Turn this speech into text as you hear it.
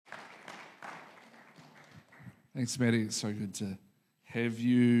Thanks, Maddie. It's so good to have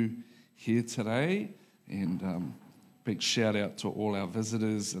you here today. And big shout out to all our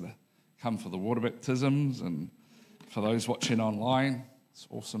visitors that have come for the water baptisms and for those watching online. It's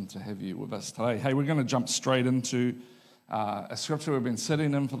awesome to have you with us today. Hey, we're going to jump straight into a scripture we've been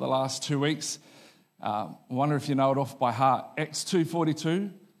sitting in for the last 2 weeks. I wonder if you know it off by heart. Acts 2:42.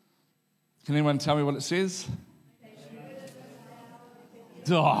 Can anyone tell me what it says?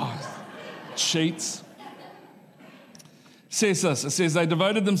 Cheats. It says this. It says, they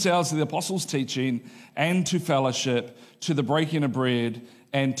devoted themselves to the apostles' teaching and to fellowship, to the breaking of bread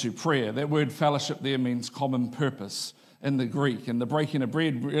and to prayer. That word fellowship there means common purpose in the Greek. And the breaking of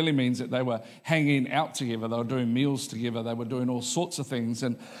bread really means that they were hanging out together. They were doing meals together. They were doing all sorts of things.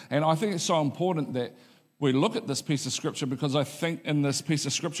 And I think it's so important that we look at this piece of scripture, because I think in this piece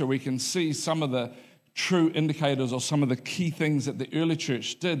of scripture we can see some of the true indicators or some of the key things that the early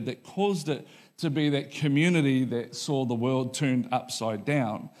church did that caused it to be that community that saw the world turned upside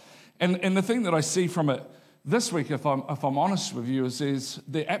down. And the thing that I see from it this week, if I'm honest with you, is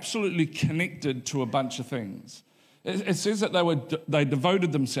they're absolutely connected to a bunch of things. It says that they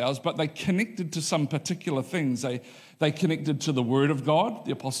devoted themselves, but they connected to some particular things. They connected to the Word of God,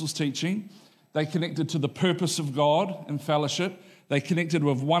 the apostles' teaching. They connected to the purpose of God in fellowship. They connected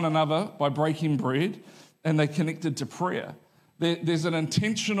with one another by breaking bread, and they connected to prayer. There's an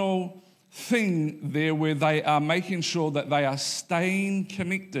intentional thing there where they are making sure that they are staying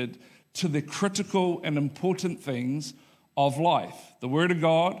connected to the critical and important things of life. The Word of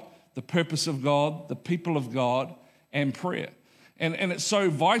God, the purpose of God, the people of God, and prayer. And it's so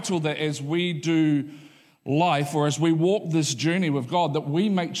vital that as we do life, or as we walk this journey with God, that we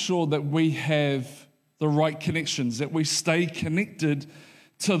make sure that we have the right connections, that we stay connected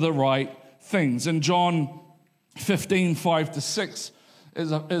to the right things. In John 15:5-6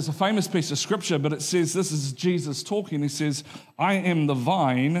 is a famous piece of scripture, but it says, this is Jesus talking. He says, I am the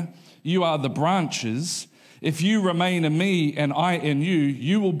vine, you are the branches. If you remain in me and I in you,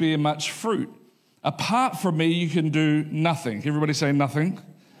 you will bear much fruit. Apart from me, you can do nothing. Everybody say nothing.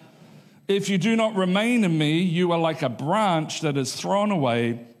 If you do not remain in me, you are like a branch that is thrown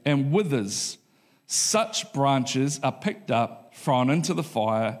away and withers. Such branches are picked up, thrown into the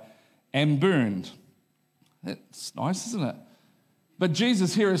fire, and burned. That's nice, isn't it? But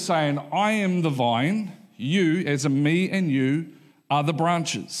Jesus here is saying, I am the vine, you, as in me and you, are the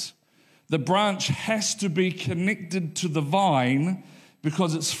branches. The branch has to be connected to the vine,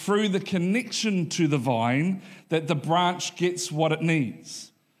 because it's through the connection to the vine that the branch gets what it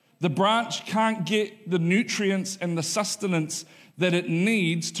needs. The branch can't get the nutrients and the sustenance that it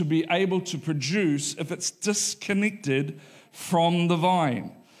needs to be able to produce if it's disconnected from the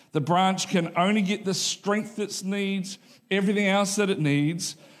vine. The branch can only get the strength it needs, everything else that it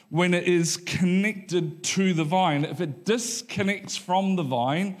needs, when it is connected to the vine. If it disconnects from the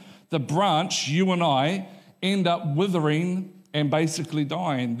vine, the branch, you and I, end up withering and basically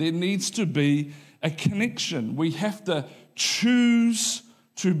dying. There needs to be a connection. We have to choose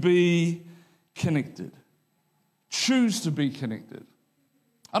to be connected. Choose to be connected.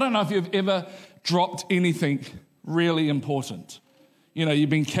 I don't know if you've ever dropped anything really important. You know, you've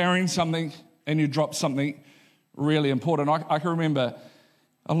been carrying something and you dropped something really important. I can remember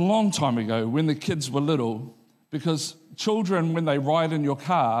a long time ago when the kids were little, because children, when they ride in your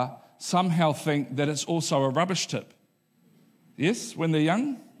car, somehow think that it's also a rubbish tip. Yes, when they're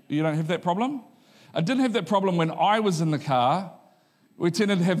young, you don't have that problem. I didn't have that problem when I was in the car. We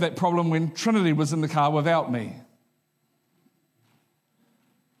tended to have that problem when Trinity was in the car without me.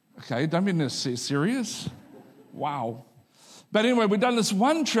 Okay, don't be serious. Wow. But anyway, we've done this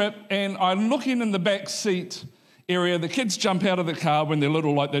one trip, and I'm looking in the back seat area. The kids jump out of the car when they're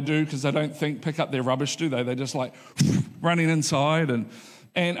little, like they do, because they don't pick up their rubbish, do they? They're just like running inside. And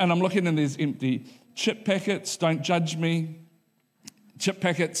I'm looking, and there's empty chip packets. Don't judge me. Chip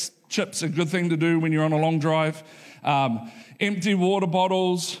packets, chips are a good thing to do when you're on a long drive. Empty water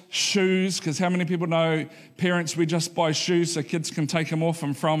bottles, shoes, because how many people know parents, we just buy shoes so kids can take them off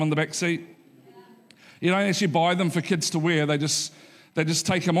and throw them in the back seat? You don't actually buy them for kids to wear. They just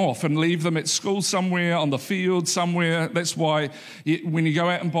take them off and leave them at school somewhere, on the field somewhere. That's why when you go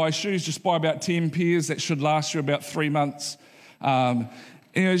out and buy shoes, just buy about 10 pairs. That should last you about 3 months.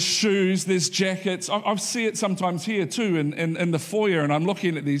 There's shoes, there's jackets. I see it sometimes here too in the foyer, and I'm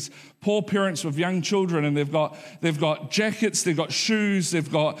looking at these poor parents with young children, and they've got jackets, they've got shoes,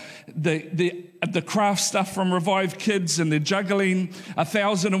 they've got the craft stuff from Revive Kids, and they're juggling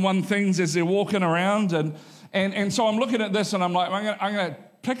 1,001 things as they're walking around, and so I'm looking at this, and I'm like, I'm going to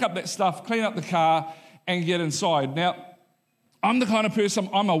pick up that stuff, clean up the car, and get inside. Now, I'm the kind of person,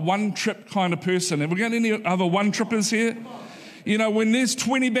 I'm a one-trip kind of person. Have we got any other one-trippers here? You know, when there's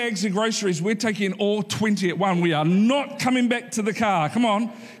 20 bags of groceries, we're taking all 20 at one. We are not coming back to the car. Come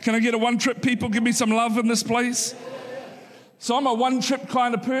on. Can I get a one-trip, people? Give me some love in this place. So I'm a one-trip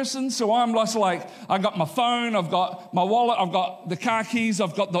kind of person. So I'm just like, I got my phone, I've got my wallet, I've got the car keys,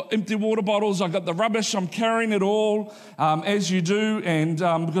 I've got the empty water bottles, I've got the rubbish, I'm carrying it all, as you do, and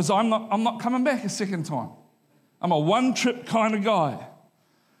because I'm not coming back a second time. I'm a one-trip kind of guy.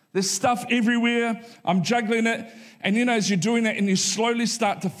 There's stuff everywhere. I'm juggling it. And you know, as you're doing that and you slowly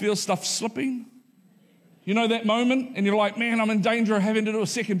start to feel stuff slipping, you know that moment? And you're like, man, I'm in danger of having to do a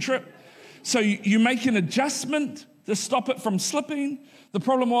second trip. So you make an adjustment to stop it from slipping. The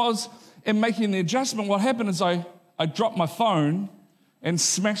problem was, in making the adjustment, what happened is I dropped my phone and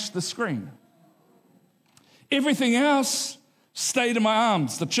smashed the screen. Everything else stayed in my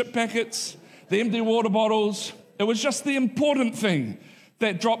arms. The chip packets, the empty water bottles. It was just the important thing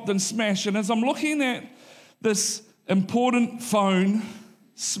that dropped and smashed. And as I'm looking at this important phone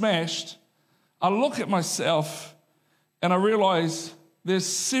smashed, I look at myself and I realize there's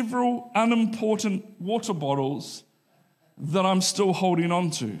several unimportant water bottles that I'm still holding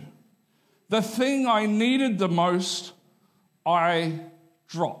on to. The thing I needed the most, I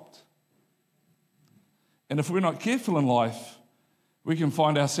dropped. And if we're not careful in life, we can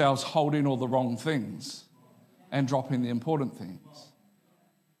find ourselves holding all the wrong things and dropping the important things.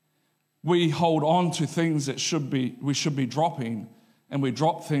 We hold on to things that we should be dropping, and we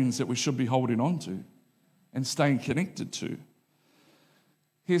drop things that we should be holding on to and staying connected to.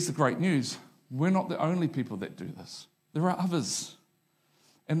 Here's the great news. We're not the only people that do this. There are others.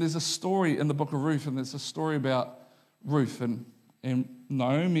 And there's a story in the book of Ruth, and there's a story about Ruth, and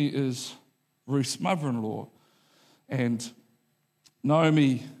Naomi is Ruth's mother-in-law. And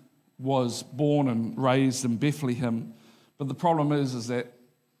Naomi was born and raised in Bethlehem, but the problem is that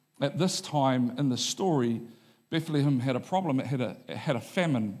at this time in the story, Bethlehem had a problem. It had a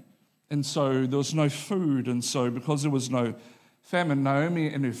famine, and so there was no food. And so because there was no famine,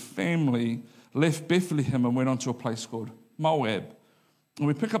 Naomi and her family left Bethlehem and went on to a place called Moab. And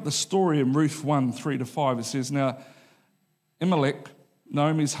we pick up the story in Ruth 1, 3-5. It says, now Elimelech,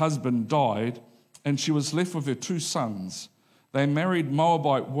 Naomi's husband, died, and she was left with her 2 sons. They married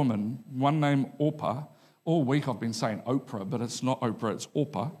Moabite woman, one named Orpah. All week I've been saying Oprah, but it's not Oprah, it's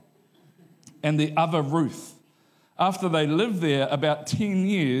Orpah. And the other Ruth. After they lived there about 10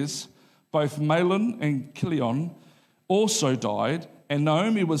 years, both Mahlon and Chilion also died, and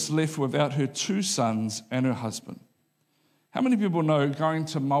Naomi was left without her 2 sons and her husband. How many people know going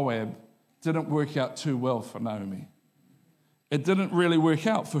to Moab didn't work out too well for Naomi? It didn't really work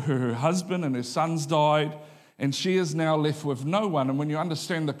out for her. Her husband and her sons died, and she is now left with no one. And when you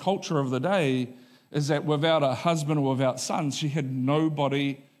understand the culture of the day, is that without a husband or without sons, she had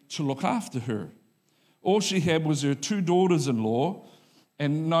nobody to look after her. All she had was her 2 daughters-in-law,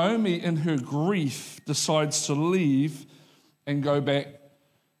 and Naomi, in her grief, decides to leave and go back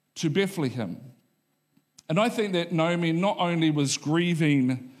to Bethlehem. And I think that Naomi not only was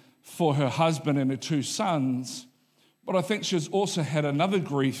grieving for her husband and her 2 sons, but I think she's also had another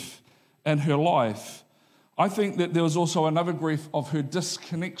grief in her life. I think that there was also another grief of her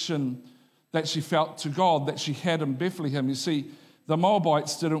disconnection that she felt to God that she had in Bethlehem. You see, the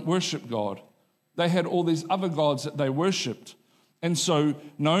Moabites didn't worship God. They had all these other gods that they worshipped. And so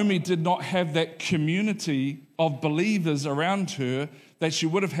Naomi did not have that community of believers around her that she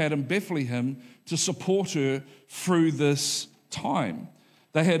would have had in Bethlehem to support her through this time.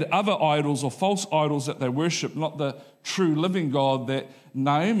 They had other idols or false idols that they worshipped, not the true living God that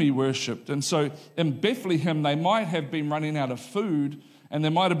Naomi worshipped. And so in Bethlehem, they might have been running out of food, and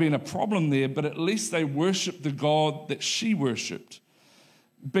there might have been a problem there, but at least they worshipped the God that she worshipped.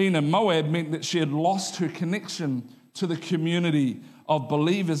 Being in Moab meant that she had lost her connection to the community of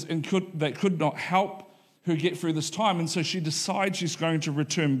believers and that could not help her get through this time. And so she decides she's going to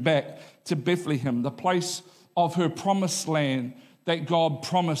return back to Bethlehem, the place of her promised land that God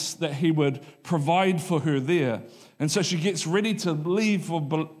promised that he would provide for her there. And so she gets ready to leave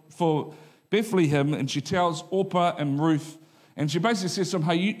for Bethlehem, and she tells Orpah and Ruth, and she basically says to them,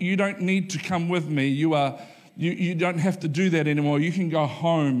 hey, you don't need to come with me. You don't have to do that anymore. You can go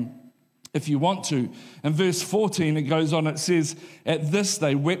home if you want to. In verse 14, it goes on, it says, at this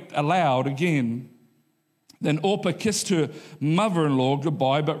they wept aloud again. Then Orpah kissed her mother-in-law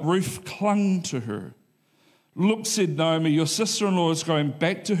goodbye, but Ruth clung to her. Look, said Naomi, your sister-in-law is going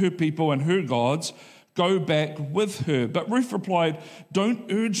back to her people and her gods. Go go back with her. But Ruth replied,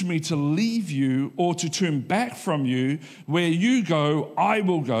 don't urge me to leave you or to turn back from you. Where you go, I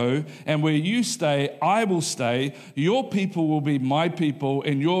will go, and where you stay, I will stay. Your people will be my people,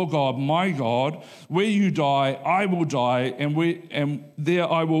 and your God, my God. Where you die, I will die, and there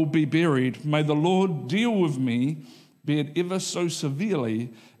I will be buried. May the Lord deal with me, be it ever so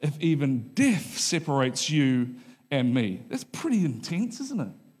severely, if even death separates you and me. That's pretty intense, isn't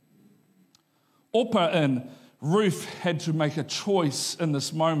it? Orpah and Ruth had to make a choice in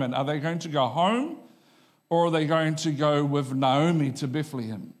this moment. Are they going to go home, or are they going to go with Naomi to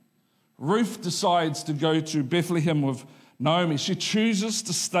Bethlehem? Ruth decides to go to Bethlehem with Naomi. She chooses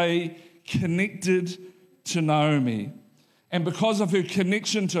to stay connected to Naomi. And because of her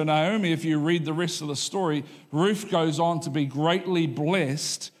connection to Naomi, if you read the rest of the story, Ruth goes on to be greatly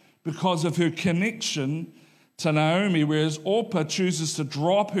blessed because of her connection to Naomi, whereas Orpah chooses to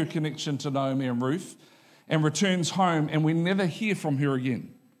drop her connection to Naomi and Ruth and returns home, and we never hear from her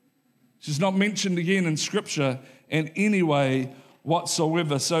again. She's not mentioned again in Scripture in any way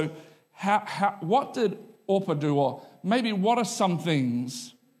whatsoever. So what did Orpah do? Or maybe what are some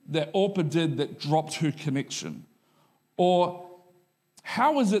things that Orpah did that dropped her connection? Or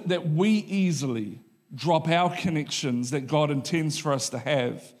how is it that we easily drop our connections that God intends for us to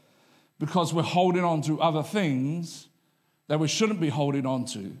have because we're holding on to other things that we shouldn't be holding on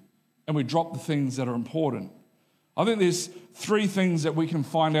to, and we drop the things that are important? I think there's three things that we can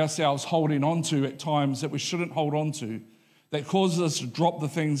find ourselves holding on to at times that we shouldn't hold on to, that causes us to drop the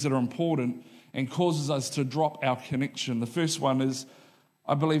things that are important and causes us to drop our connection. The first one is,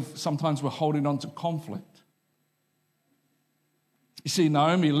 I believe sometimes we're holding on to conflict. You see,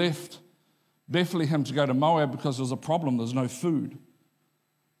 Naomi left Bethlehem to go to Moab because there was a problem. There's no food.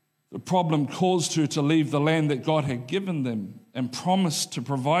 The problem caused her to leave the land that God had given them and promised to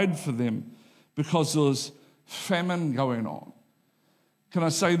provide for them because there was famine going on. Can I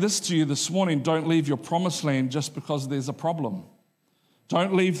say this to you this morning? Don't leave your promised land just because there's a problem.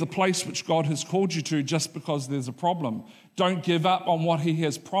 Don't leave the place which God has called you to just because there's a problem. Don't give up on what He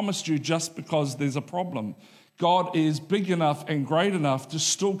has promised you just because there's a problem. God is big enough and great enough to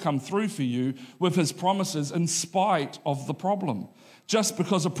still come through for you with His promises in spite of the problem. Just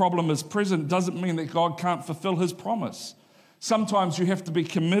because a problem is present doesn't mean that God can't fulfill His promise. Sometimes you have to be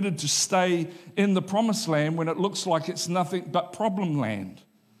committed to stay in the promised land when it looks like it's nothing but problem land.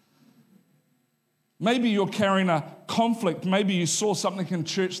 Maybe you're carrying a conflict. Maybe you saw something in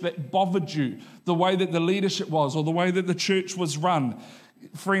church that bothered you, the way that the leadership was or the way that the church was run.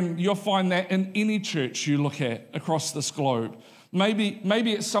 Friend, you'll find that in any church you look at across this globe. Maybe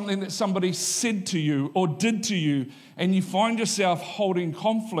it's something that somebody said to you or did to you, and you find yourself holding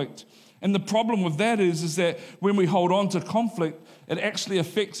conflict. And the problem with that is that when we hold on to conflict, it actually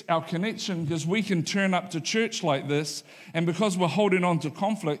affects our connection, because we can turn up to church like this, and because we're holding on to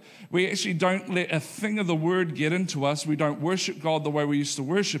conflict, we actually don't let a thing of the word get into us. We don't worship God the way we used to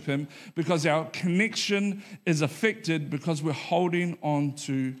worship Him, because our connection is affected because we're holding on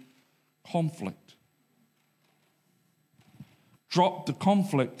to conflict. Drop the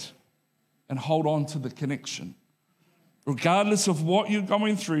conflict and hold on to the connection. Regardless of what you're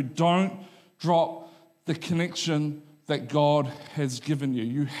going through, don't drop the connection that God has given you.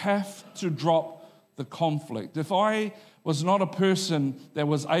 You have to drop the conflict. If I was not a person that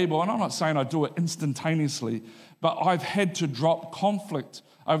was able, and I'm not saying I do it instantaneously, but I've had to drop conflict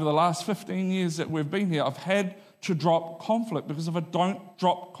over the last 15 years that we've been here. I've had to drop conflict, because if I don't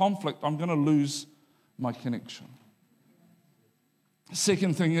drop conflict, I'm going to lose my connection.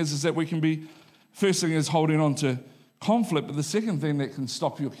 Second thing is that we can be, first thing is holding on to conflict, but the second thing that can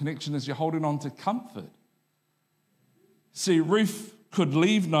stop your connection is you're holding on to comfort. See, Ruth could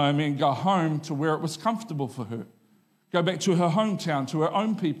leave Naomi and go home to where it was comfortable for her. Go back to her hometown, to her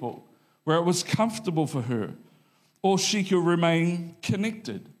own people, where it was comfortable for her. Or she could remain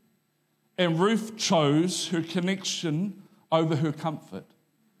connected. And Ruth chose her connection over her comfort.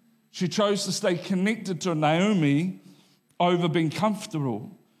 She chose to stay connected to Naomi over being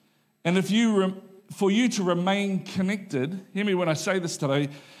comfortable. And for you to remain connected, hear me when I say this today,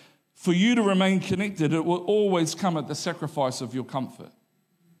 for you to remain connected, it will always come at the sacrifice of your comfort.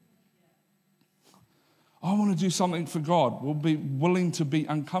 I want to do something for God. We'll be willing to be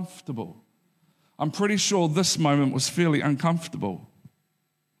uncomfortable. I'm pretty sure this moment was fairly uncomfortable.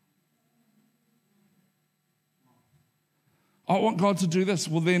 I want God to do this.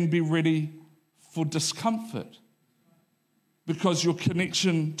 Well, then be ready for discomfort, because your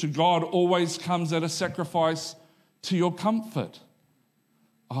connection to God always comes at a sacrifice to your comfort.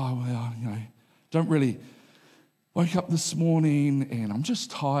 Oh, well, don't really wake up this morning and I'm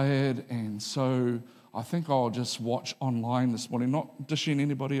just tired, and so I think I'll just watch online this morning, not dishing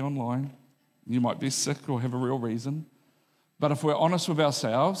anybody online. You might be sick or have a real reason. But if we're honest with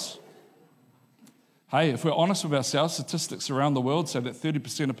ourselves, statistics around the world say that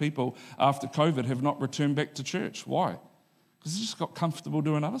 30% of people after COVID have not returned back to church. Why? Because they just got comfortable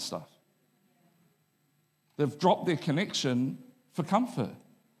doing other stuff. They've dropped their connection for comfort.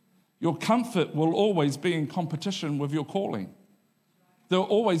 Your comfort will always be in competition with your calling. There'll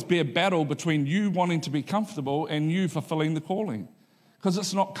always be a battle between you wanting to be comfortable and you fulfilling the calling. Because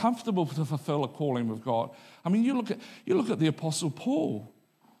it's not comfortable to fulfill a calling with God. I mean, you look at the Apostle Paul.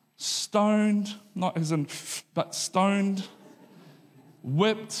 Stoned, not as in, but stoned,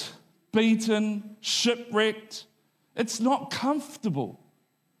 whipped, beaten, shipwrecked. It's not comfortable.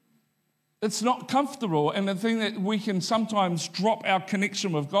 It's not comfortable. And the thing that we can sometimes drop our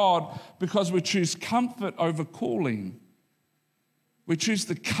connection with God because we choose comfort over calling. We choose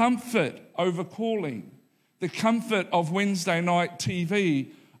the comfort over calling. The comfort of Wednesday night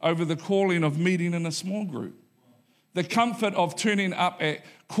TV over the calling of meeting in a small group. The comfort of turning up at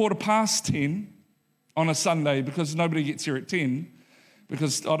 10:15 on a Sunday because nobody gets here at 10,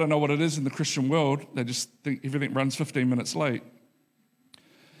 because I don't know what it is in the Christian world. They just think everything runs 15 minutes late.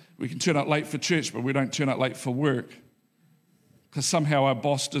 We can turn up late for church, but we don't turn up late for work because somehow our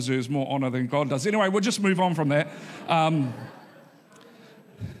boss deserves more honor than God does. Anyway, we'll just move on from that.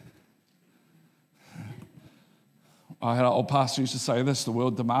 I had an old pastor used to say this: the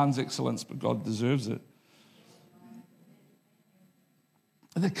world demands excellence, but God deserves it.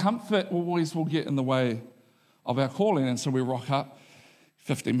 The comfort always will get in the way of our calling, and so we rock up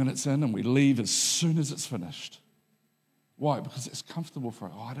 15 minutes in and we leave as soon as it's finished. Why? Because it's comfortable for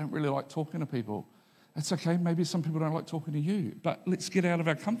us. Oh, I don't really like talking to people. That's okay, maybe some people don't like talking to you, but let's get out of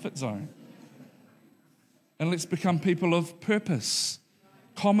our comfort zone. And let's become people of purpose,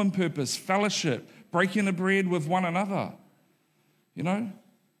 common purpose, fellowship, breaking the bread with one another. You know,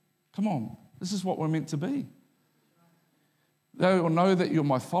 come on, this is what we're meant to be. They will know that you're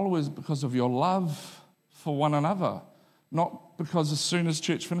my followers because of your love for one another, not because as soon as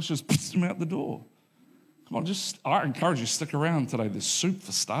church finishes, push them out the door. Come on, I encourage you to stick around today. There's soup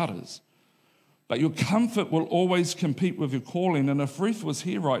for starters. But your comfort will always compete with your calling. And if Ruth was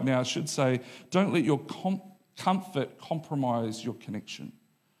here right now, I should say, don't let your comfort compromise your connection.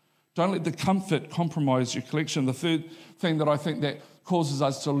 Don't let the comfort compromise your connection. The third thing that I think that causes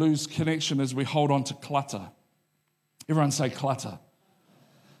us to lose connection is we hold on to clutter. Everyone say clutter.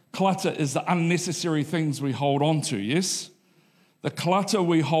 Clutter is the unnecessary things we hold on to, yes? The clutter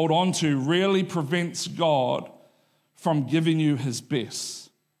we hold on to really prevents God from giving you his best.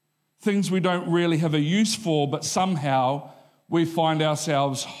 Things we don't really have a use for, but somehow we find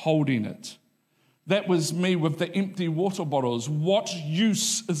ourselves holding it. That was me with the empty water bottles. What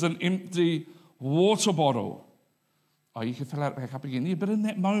use is an empty water bottle? Oh, you can fill it back up again. Yeah, but in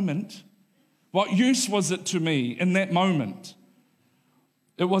that moment, what use was it to me in that moment?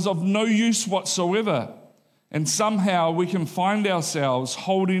 It was of no use whatsoever. And somehow we can find ourselves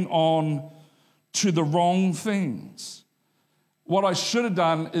holding on to the wrong things. What I should have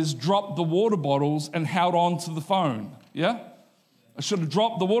done is dropped the water bottles and held on to the phone. Yeah? I should have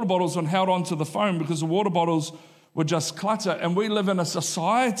dropped the water bottles and held on to the phone because the water bottles were just clutter. And we live in a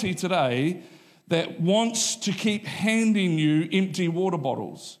society today that wants to keep handing you empty water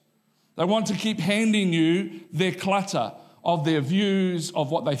bottles. They want to keep handing you their clutter of their views, of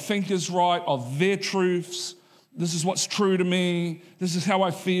what they think is right, of their truths. This is what's true to me. This is how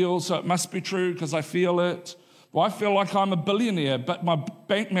I feel, so it must be true because I feel it. Well, I feel like I'm a billionaire, but my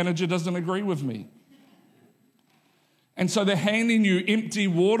bank manager doesn't agree with me. And so they're handing you empty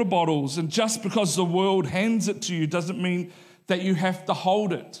water bottles, and just because the world hands it to you doesn't mean that you have to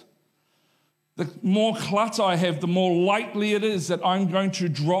hold it. The more clutter I have, the more likely it is that I'm going to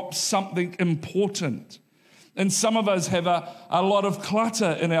drop something important. And some of us have a lot of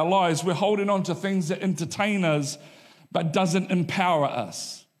clutter in our lives. We're holding on to things that entertain us, but doesn't empower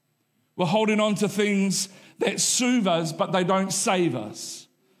us. We're holding on to things that soothe us, but they don't save us.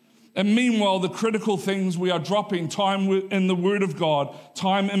 And meanwhile, the critical things we are dropping, time in the Word of God,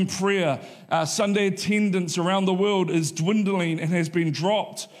 time in prayer, Sunday attendance around the world is dwindling and has been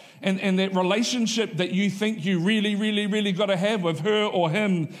dropped. And that relationship that you think you really, really, really got to have with her or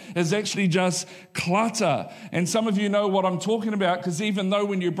him is actually just clutter. And some of you know what I'm talking about, because even though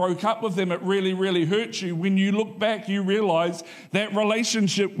when you broke up with them, it really, really hurt you, when you look back, you realize that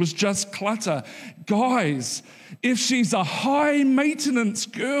relationship was just clutter. Guys, if she's a high maintenance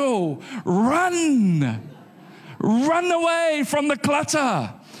girl, run away from the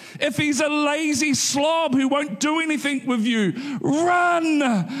clutter. If he's a lazy slob who won't do anything with you, run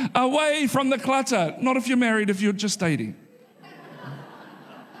away from the clutter. Not if you're married, if you're just dating.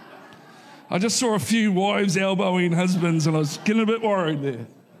 I just saw a few wives elbowing husbands and I was getting a bit worried there.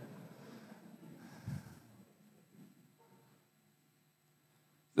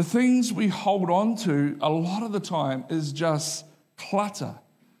 The things we hold on to a lot of the time is just clutter.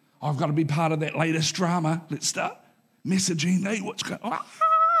 I've got to be part of that latest drama. Let's start messaging. Hey, what's going on?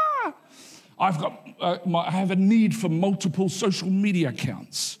 I have a need for multiple social media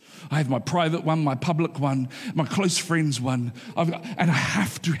accounts. I have my private one, my public one, my close friends one, and I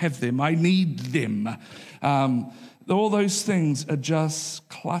have to have them. I need them. All those things are just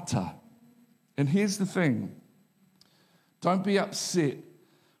clutter. And here's the thing. Don't be upset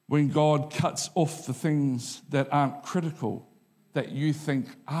when God cuts off the things that aren't critical, that you think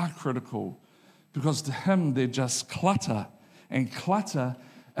are critical, because to him they're just clutter, and clutter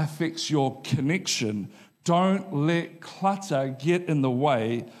affects your connection. Don't let clutter get in the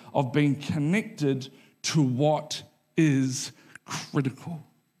way of being connected to what is critical.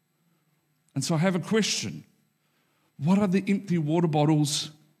 And so I have a question. What are the empty water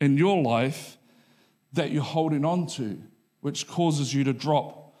bottles in your life that you're holding on to, which causes you to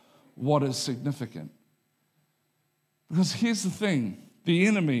drop what is significant? Because here's the thing, the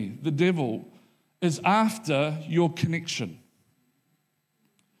enemy, the devil, is after your connection.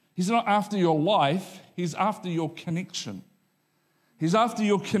 He's not after your life, he's after your connection. He's after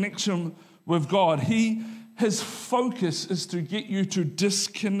your connection with God. His focus is to get you to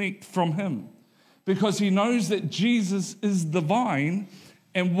disconnect from him, because he knows that Jesus is the vine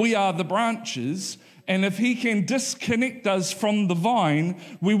and we are the branches. And if he can disconnect us from the vine,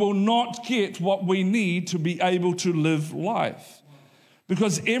 we will not get what we need to be able to live life.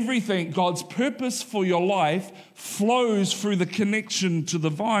 Because everything, God's purpose for your life, flows through the connection to the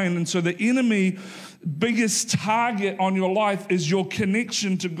vine. And so the enemy biggest target on your life is your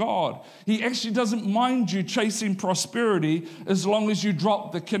connection to God. He actually doesn't mind you chasing prosperity as long as you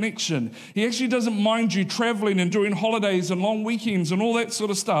drop the connection. He actually doesn't mind you traveling and doing holidays and long weekends and all that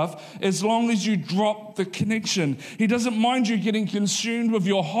sort of stuff as long as you drop the connection. He doesn't mind you getting consumed with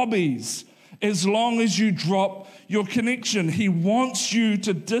your hobbies as long as you drop your connection. He wants you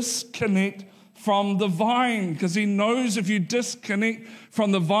to disconnect from the vine, because he knows if you disconnect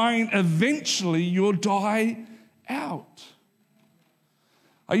from the vine, eventually you'll die out.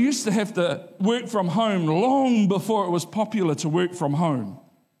 I used to have to work from home long before it was popular to work from home.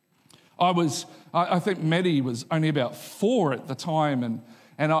 I think Maddie was only about 4 at the time,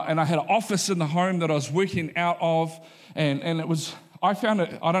 and I had an office in the home that I was working out of, and it was, I found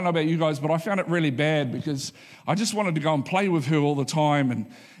it, I don't know about you guys, but I found it really bad because I just wanted to go and play with her all the time,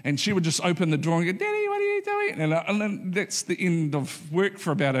 and she would just open the door and go, "Daddy, what are you doing?" And then that's the end of work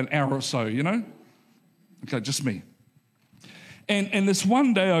for about an hour or so, you know? Okay, just me. And this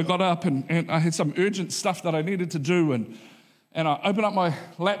one day I got up and I had some urgent stuff that I needed to do, and I open up my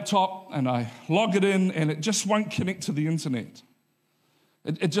laptop and I log it in, and it just won't connect to the internet.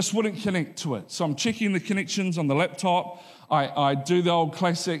 It just wouldn't connect to it. So I'm checking the connections on the laptop. I do the old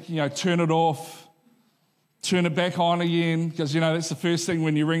classic, turn it off, turn it back on again, because, that's the first thing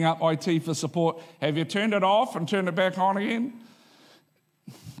when you ring up IT for support. Have you turned it off and turned it back on again?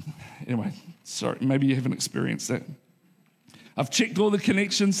 Anyway, sorry, maybe you haven't experienced that. I've checked all the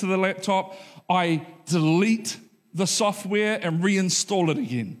connections to the laptop. I delete the software and reinstall it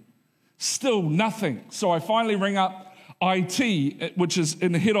again. Still nothing. So I finally ring up IT, which is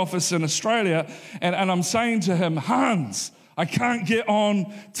in the head office in Australia, and I'm saying to him, "Hans, I can't get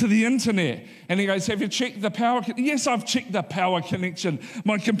on to the internet." And he goes, "Have you checked the power?" Yes, I've checked the power connection.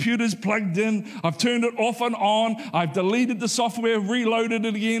 My computer's plugged in. I've turned it off and on. I've deleted the software, reloaded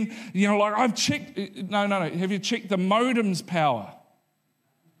it again. I've checked. No. Have you checked the modem's power?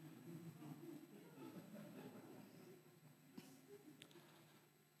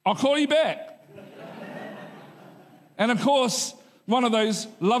 I'll call you back. And of course, one of those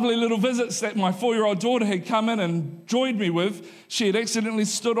lovely little visits that my 4-year-old daughter had come in and joined me with, she had accidentally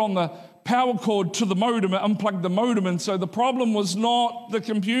stood on the power cord to the modem and unplugged the modem. And so the problem was not the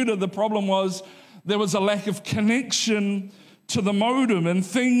computer. The problem was there was a lack of connection to the modem. And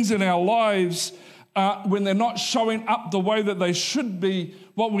things in our lives, when they're not showing up the way that they should be,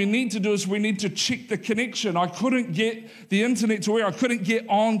 what we need to do is we need to check the connection. I couldn't get the internet to where I couldn't get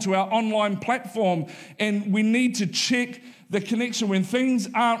on to our online platform, and we need to check the connection. When things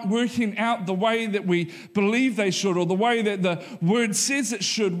aren't working out the way that we believe they should or the way that the word says it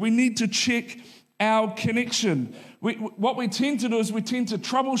should, we need to check our connection. What we tend to do is we tend to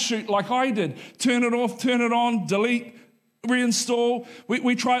troubleshoot like I did. Turn it off, turn it on, delete, reinstall.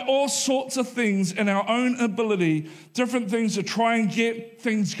 We try all sorts of things in our own ability, different things to try and get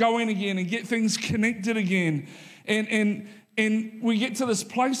things going again and get things connected again. And we get to this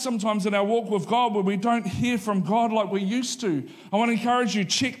place sometimes in our walk with God where we don't hear from God like we used to. I want to encourage you,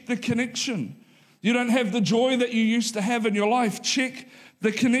 check the connection. You don't have the joy that you used to have in your life, check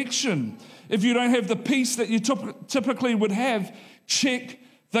the connection. If you don't have the peace that you typically would have, check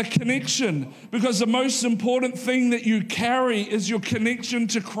the connection. Because the most important thing that you carry is your connection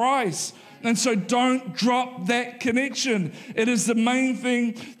to Christ. And so don't drop that connection. It is the main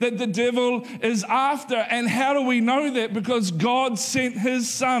thing that the devil is after. And how do we know that? Because God sent his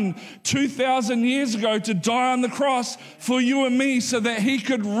son 2,000 years ago to die on the cross for you and me so that he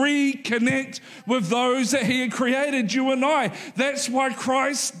could reconnect with those that he had created, you and I. That's why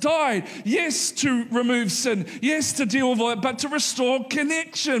Christ died. Yes, to remove sin. Yes, to deal with it, but to restore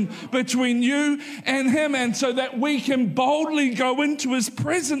connection between you and him. And so that we can boldly go into his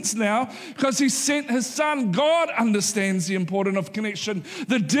presence now, because he sent his son. God understands the importance of connection.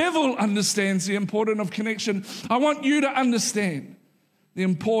 The devil understands the importance of connection. I want you to understand the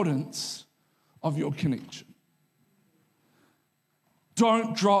importance of your connection.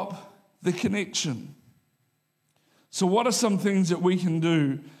 Don't drop the connection. So what are some things that we can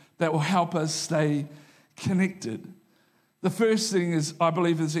do that will help us stay connected? The first thing is, I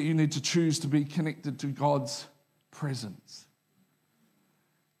believe, is that you need to choose to be connected to God's presence.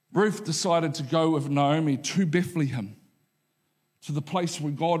 Ruth decided to go with Naomi to Bethlehem, to the place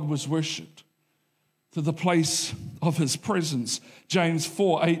where God was worshipped, to the place of his presence. James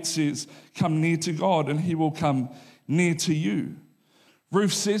 4:8 says, come near to God and he will come near to you.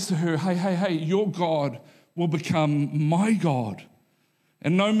 Ruth says to her, hey, your God will become my God.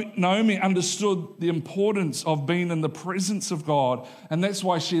 And Naomi understood the importance of being in the presence of God. And that's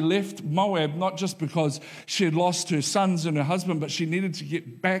why she left Moab, not just because she had lost her sons and her husband, but she needed to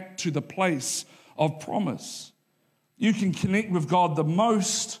get back to the place of promise. You can connect with God the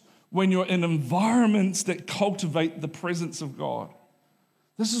most when you're in environments that cultivate the presence of God.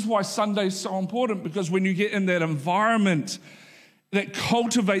 This is why Sunday is so important, because when you get in that environment that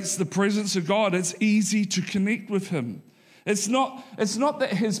cultivates the presence of God, it's easy to connect with him. It's not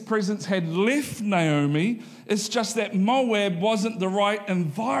that his presence had left Naomi. It's just that Moab wasn't the right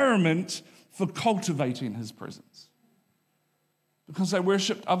environment for cultivating his presence, because they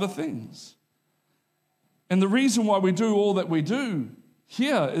worshipped other things. And the reason why we do all that we do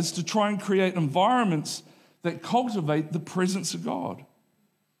here is to try and create environments that cultivate the presence of God.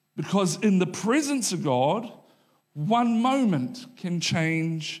 Because in the presence of God, one moment can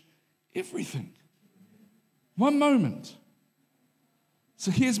change everything. One moment. So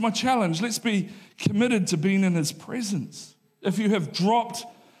here's my challenge. Let's be committed to being in his presence. If you have dropped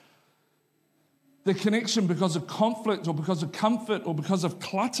the connection because of conflict or because of comfort or because of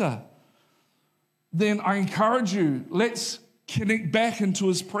clutter, then I encourage you, let's connect back into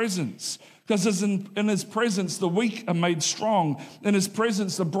his presence. Because in his presence, the weak are made strong. In his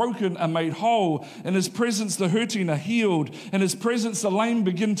presence, the broken are made whole. In his presence, the hurting are healed. In his presence, the lame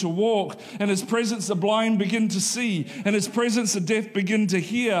begin to walk. In his presence, the blind begin to see. In his presence, the deaf begin to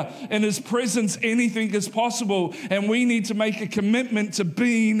hear. In his presence, anything is possible. And we need to make a commitment to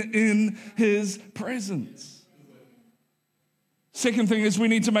being in his presence. Second thing is we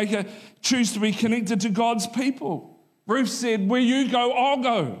need to choose to be connected to God's people. Ruth said, where you go, I'll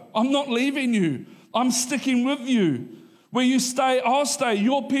go. I'm not leaving you. I'm sticking with you. Where you stay, I'll stay.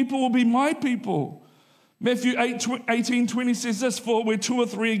 Your people will be my people. Matthew 18:20 says this, for where two or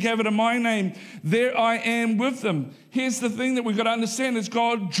three are gathered in my name, there I am with them. Here's the thing that we've got to understand is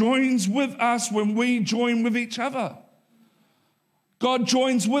God joins with us when we join with each other. God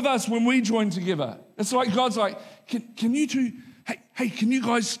joins with us when we join together. It's like God's like, can you two, hey, can you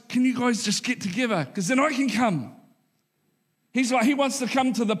guys just get together? Because then I can come. He's like, he wants to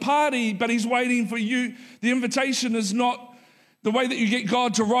come to the party, but he's waiting for you. The invitation is not, the way that you get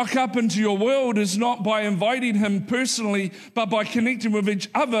God to rock up into your world is not by inviting him personally, but by connecting with each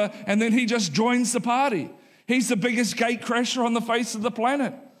other, and then he just joins the party. He's the biggest gate crasher on the face of the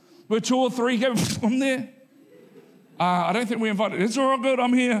planet. Where two or three go, I'm there. I don't think we invited. It's all good,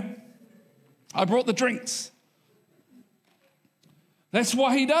 I'm here. I brought the drinks. That's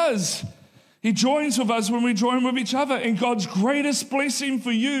what he does. He joins with us when we join with each other. And God's greatest blessing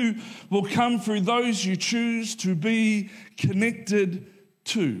for you will come through those you choose to be connected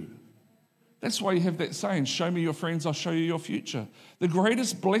to. That's why you have that saying, show me your friends, I'll show you your future. The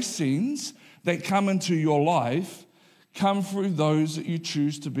greatest blessings that come into your life come through those that you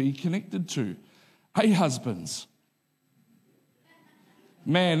choose to be connected to. Hey, husbands.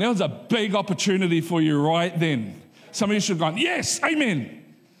 Man, there was a big opportunity for you right then. Some of you should have gone, yes, amen.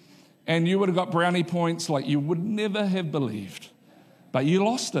 And you would have got brownie points like you would never have believed. But you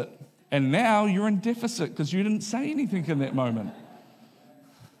lost it. And now you're in deficit because you didn't say anything in that moment.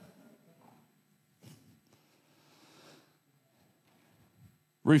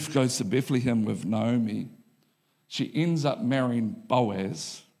 Ruth goes to Bethlehem with Naomi. She ends up marrying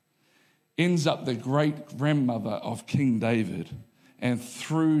Boaz, ends up the great-grandmother of King David, and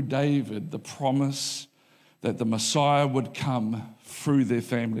through David, the promise that the Messiah would come through their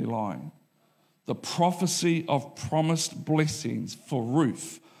family line. The prophecy of promised blessings for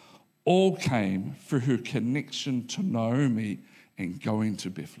Ruth all came through her connection to Naomi and going to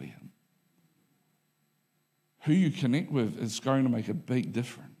Bethlehem. Who you connect with is going to make a big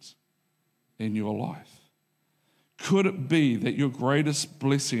difference in your life. Could it be that your greatest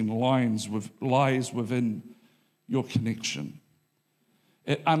blessing lies within your connection?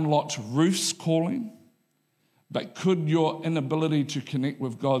 It unlocked Ruth's calling, but could your inability to connect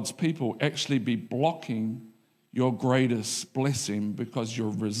with God's people actually be blocking your greatest blessing because you're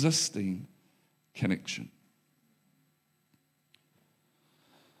resisting connection?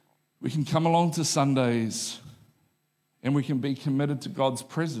 We can come along to Sundays and we can be committed to God's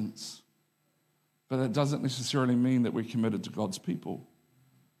presence, but that doesn't necessarily mean that we're committed to God's people,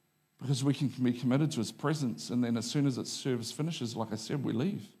 because we can be committed to his presence, and then as soon as its service finishes, like I said, we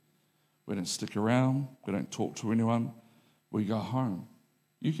leave. We don't stick around. We don't talk to anyone. We go home.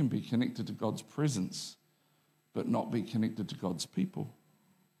 You can be connected to God's presence, but not be connected to God's people.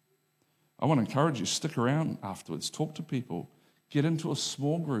 I want to encourage you, stick around afterwards. Talk to people. Get into a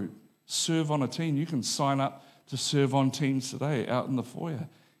small group. Serve on a team. You can sign up to serve on teams today out in the foyer.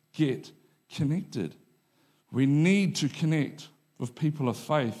 Get connected. We need to connect with people of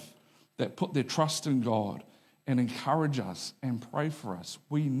faith that put their trust in God and encourage us and pray for us.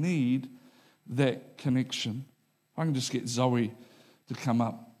 We need that connection. If I can just get Zoe to come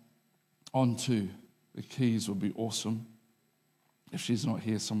up onto the keys would be awesome. If she's not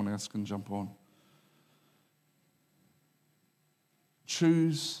here, someone else can jump on.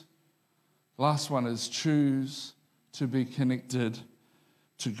 Choose. Last one is choose to be connected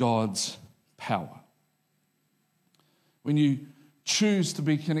to God's power. When you choose to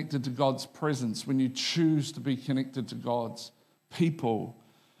be connected to God's presence, when you choose to be connected to God's people,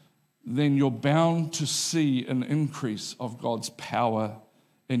 then you're bound to see an increase of God's power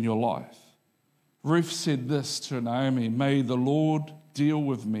in your life. Ruth said this to Naomi, "May the Lord deal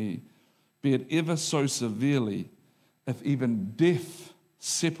with me, be it ever so severely, if even death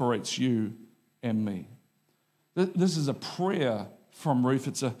separates you and me." This is a prayer from Ruth.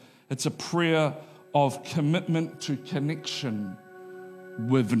 It's a prayer of commitment to connection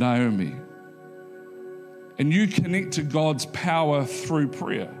with Naomi. And you connect to God's power through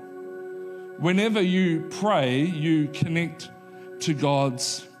prayer. Whenever you pray, you connect to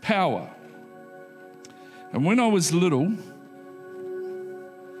God's power. And when I was little,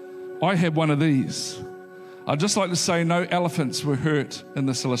 I had one of these. I'd just like to say no elephants were hurt in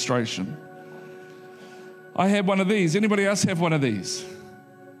this illustration. I had one of these. Anybody else have one of these?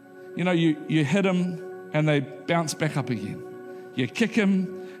 You know, you hit them and they bounce back up again. You kick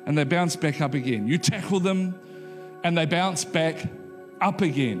them and they bounce back up again. You tackle them and they bounce back up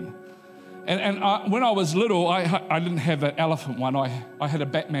again. And when I was little, I didn't have an elephant one. I had a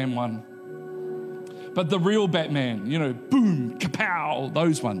Batman one. But the real Batman, you know, boom, kapow,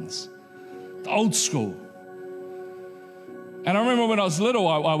 those ones. The old school. And I remember when I was little,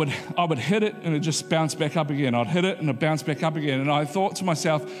 I would hit it and it just bounced back up again. I'd hit it and it bounced back up again. And I thought to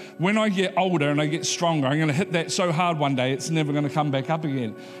myself, when I get older and I get stronger, I'm going to hit that so hard one day, it's never going to come back up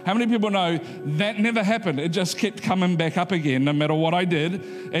again. How many people know that never happened? It just kept coming back up again. No matter what I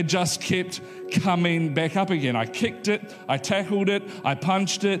did, it just kept coming back up again. I kicked it, I tackled it, I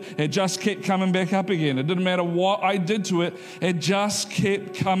punched it, it just kept coming back up again. It didn't matter what I did to it, it just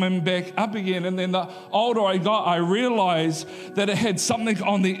kept coming back up again. And then the older I got, I realized that it had something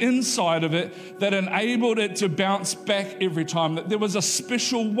on the inside of it that enabled it to bounce back every time, that there was a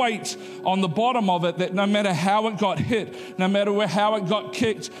special weight on the bottom of it that no matter how it got hit, no matter how it got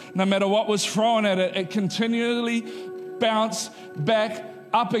kicked, no matter what was thrown at it, it continually bounced back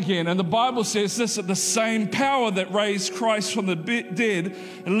up again. And the Bible says this, that the same power that raised Christ from the dead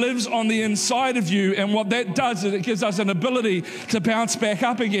lives on the inside of you. And what that does is it gives us an ability to bounce back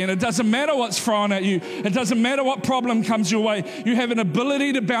up again. It doesn't matter what's thrown at you. It doesn't matter what problem comes your way. You have an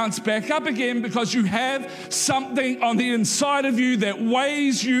ability to bounce back up again because you have something on the inside of you that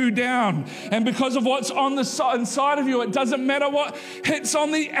weighs you down. And because of what's on the inside of you, it doesn't matter what hits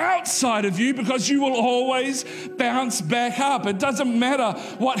on the outside of you because you will always bounce back up. It doesn't matter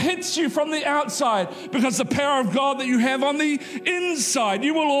what hits you from the outside, because the power of God that you have on the inside,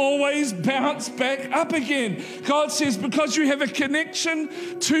 you will always bounce back up again. God says, because you have a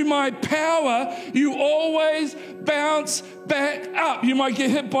connection to my power, you always bounce back up. You might get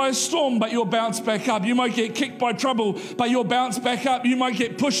hit by a storm, but you'll bounce back up. You might get kicked by trouble, but you'll bounce back up. You might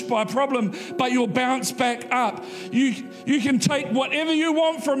get pushed by a problem, but you'll bounce back up. You can take whatever you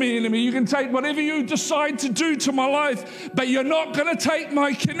want from the enemy. You can take whatever you decide to do to my life, but you're not going to take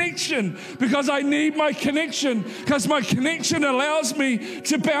my connection, because I need my connection, because my connection allows me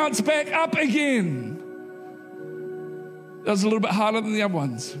to bounce back up again. That was a little bit harder than the other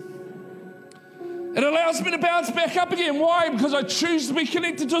ones. It allows me to bounce back up again. Why? Because I choose to be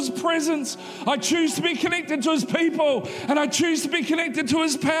connected to his presence. I choose to be connected to his people. And I choose to be connected to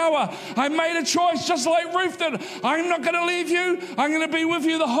his power. I made a choice just like Ruth did. I'm not going to leave you. I'm going to be with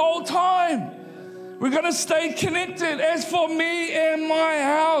you the whole time. We're going to stay connected. As for me and my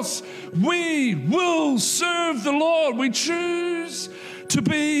house, we will serve the Lord. We choose to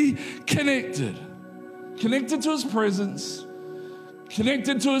be connected. Connected to his presence.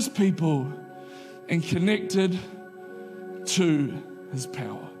 Connected to his people. And connected to his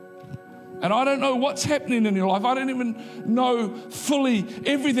power. And I don't know what's happening in your life. I don't even know fully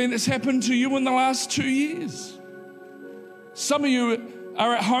everything that's happened to you in the last 2 years. Some of you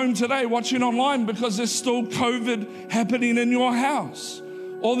are at home today watching online because there's still COVID happening in your house,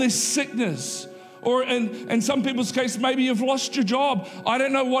 or there's sickness, or in some people's case, maybe you've lost your job. I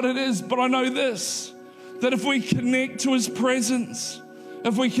don't know what it is, but I know this, that if we connect to his presence,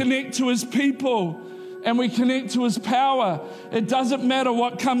 if we connect to his people and we connect to his power, it doesn't matter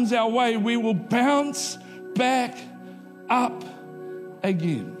what comes our way, we will bounce back up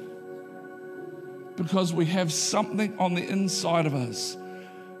again. Because we have something on the inside of us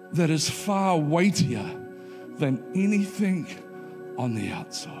that is far weightier than anything on the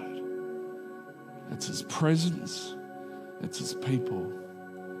outside. It's his presence, it's his people,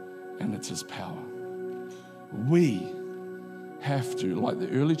 and it's his power. We have to, like the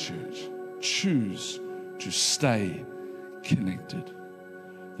early church, choose to stay connected.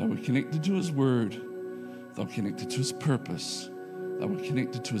 They were connected to his word, they were connected to his purpose, they were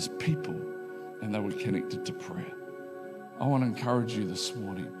connected to his people, and they were connected to prayer. I want to encourage you this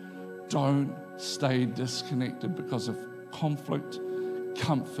morning, don't stay disconnected because of conflict,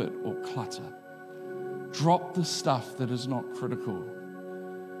 comfort, or clutter. Drop the stuff that is not critical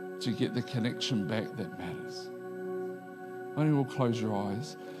to get the connection back that matters. Only will close your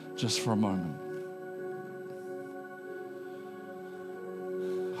eyes just for a moment.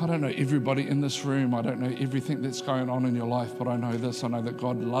 I don't know everybody in this room. I don't know everything that's going on in your life, but I know this. I know that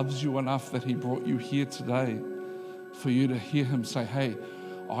God loves you enough that he brought you here today for you to hear him say, hey,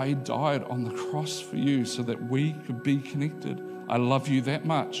 I died on the cross for you so that we could be connected. I love you that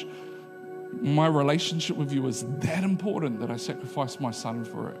much. My relationship with you is that important that I sacrificed my son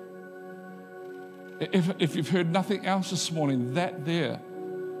for it. If you've heard nothing else this morning, that there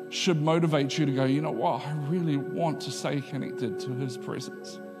should motivate you to go, you know what, I really want to stay connected to his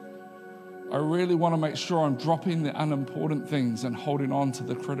presence. I really want to make sure I'm dropping the unimportant things and holding on to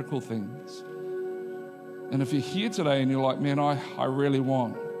the critical things. And if you're here today and you're like, man, I really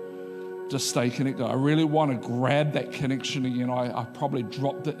want to stay connected. I really want to grab that connection again. I probably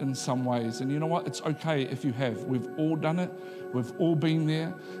dropped it in some ways. And you know what? It's okay if you have. We've all done it. We've all been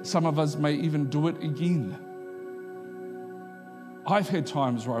there. Some of us may even do it again. I've had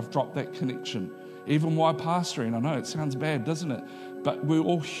times where I've dropped that connection, even while pastoring. I know it sounds bad, doesn't it? But we're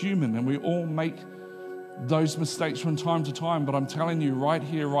all human and we all make those mistakes from time to time. But I'm telling you right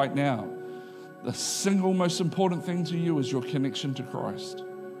here, right now, the single most important thing to you is your connection to Christ.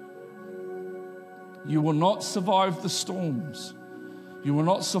 You will not survive the storms. You will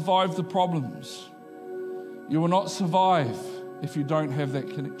not survive the problems. You will not survive if you don't have that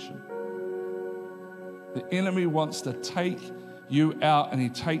connection. The enemy wants to take you out, and he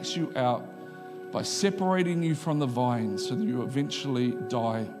takes you out by separating you from the vine so that you eventually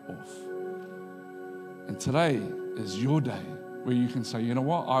die off. And today is your day where you can say, you know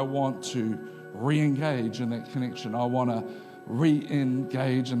what, I want to re-engage in that connection. I want to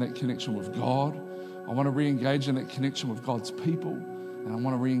re-engage in that connection with God. I want to re-engage in that connection with God's people, and I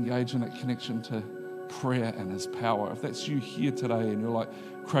want to re-engage in that connection to prayer and his power. If that's you here today and you're like,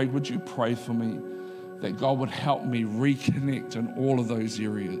 Craig, would you pray for me that God would help me reconnect in all of those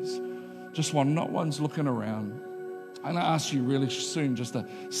areas? Just one, not one's looking around. I'm going to ask you really soon just to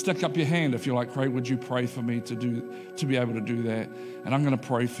stick up your hand if you're like, Craig, would you pray for me to be able to do that? And I'm going to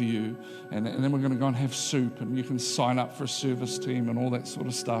pray for you. And then we're going to go and have soup, and you can sign up for a service team and all that sort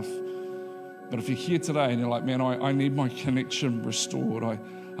of stuff. But if you're here today and you're like, man, I need my connection restored.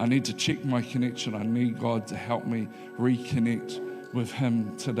 I need to check my connection. I need God to help me reconnect with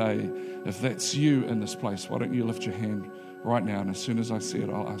him today. If that's you in this place, why don't you lift your hand right now? And as soon as I see it,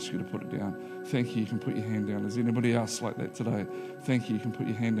 I'll ask you to put it down. Thank you. You can put your hand down. Is anybody else like that today? Thank you. You can put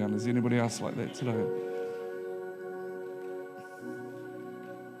your hand down. Is anybody else like that today?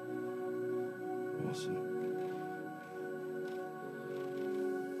 Awesome.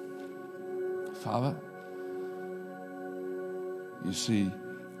 Father, you see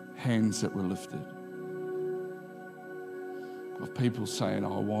hands that were lifted of people saying, I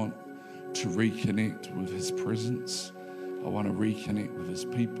want to reconnect with his presence. I want to reconnect with his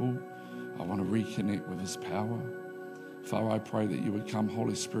people. I want to reconnect with his power. Father, I pray that you would come,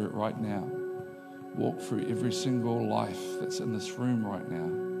 Holy Spirit, right now. Walk through every single life that's in this room right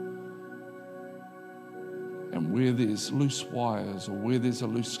now. And where there's loose wires or where there's a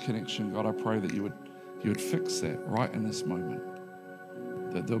loose connection, God, I pray that you would fix that right in this moment.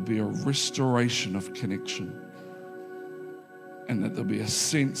 That there'll be a restoration of connection. And that there'll be a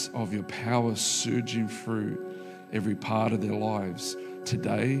sense of your power surging through every part of their lives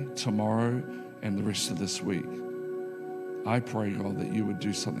today, tomorrow, and the rest of this week. I pray, God, that you would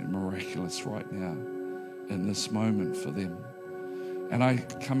do something miraculous right now in this moment for them. And I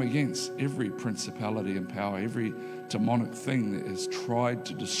come against every principality and power, every demonic thing that has tried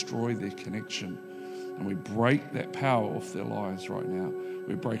to destroy their connection. And we break that power off their lives right now.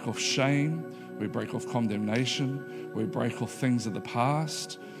 We break off shame. We break off condemnation. We break off things of the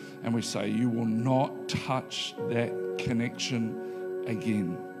past. And we say, you will not touch that connection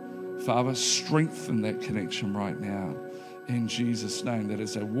again. Father, strengthen that connection right now in Jesus' name, that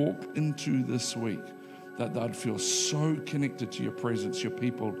as they walk into this week, that they'd feel so connected to your presence, your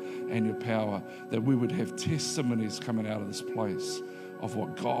people, and your power, that we would have testimonies coming out of this place of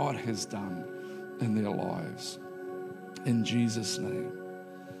what God has done in their lives. In Jesus' name,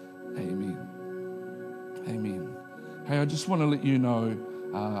 amen. Amen. Hey, I just want to let you know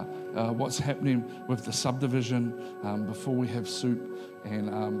what's happening with the subdivision before we have soup.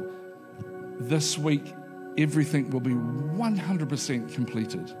 And this week, everything will be 100%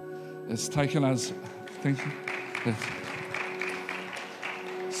 completed. It's taken us, thank you.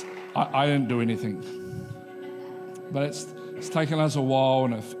 I didn't do anything. But it's taken us a while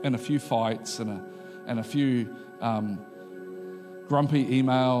and a few fights and a few grumpy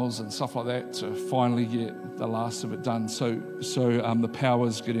emails and stuff like that to finally get the last of it done. So the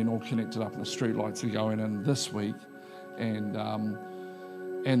power's getting all connected up and the street lights are going in this week. And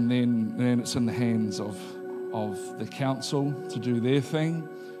then it's in the hands of the council to do their thing.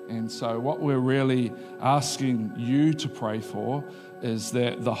 And so what we're really asking you to pray for is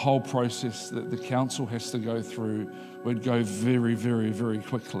that the whole process that the council has to go through would go very, very, very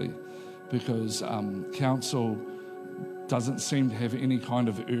quickly, because council doesn't seem to have any kind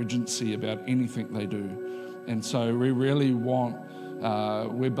of urgency about anything they do. And so we really want,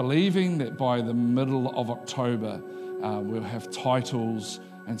 we're believing that by the middle of October, we'll have titles.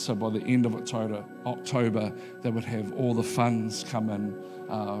 And so by the end of October, they would have all the funds come in,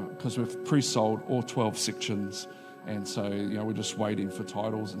 because we've pre-sold all 12 sections. And so, we're just waiting for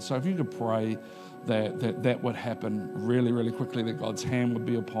titles. And so if you could pray that would happen really, really quickly, that God's hand would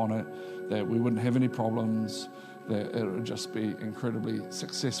be upon it, that we wouldn't have any problems, that it would just be incredibly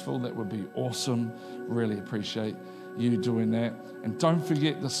successful, that would be awesome. Really appreciate you doing that. And don't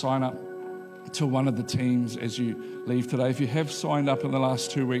forget to sign up to one of the teams as you leave today. If you have signed up in the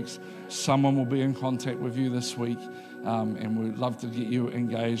last 2 weeks, someone will be in contact with you this week. And we'd love to get you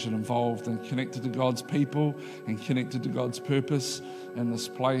engaged and involved and connected to God's people and connected to God's purpose in this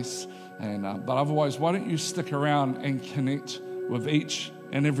place. And but otherwise, why don't you stick around and connect with each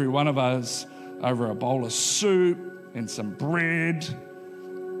and every one of us over a bowl of soup and some bread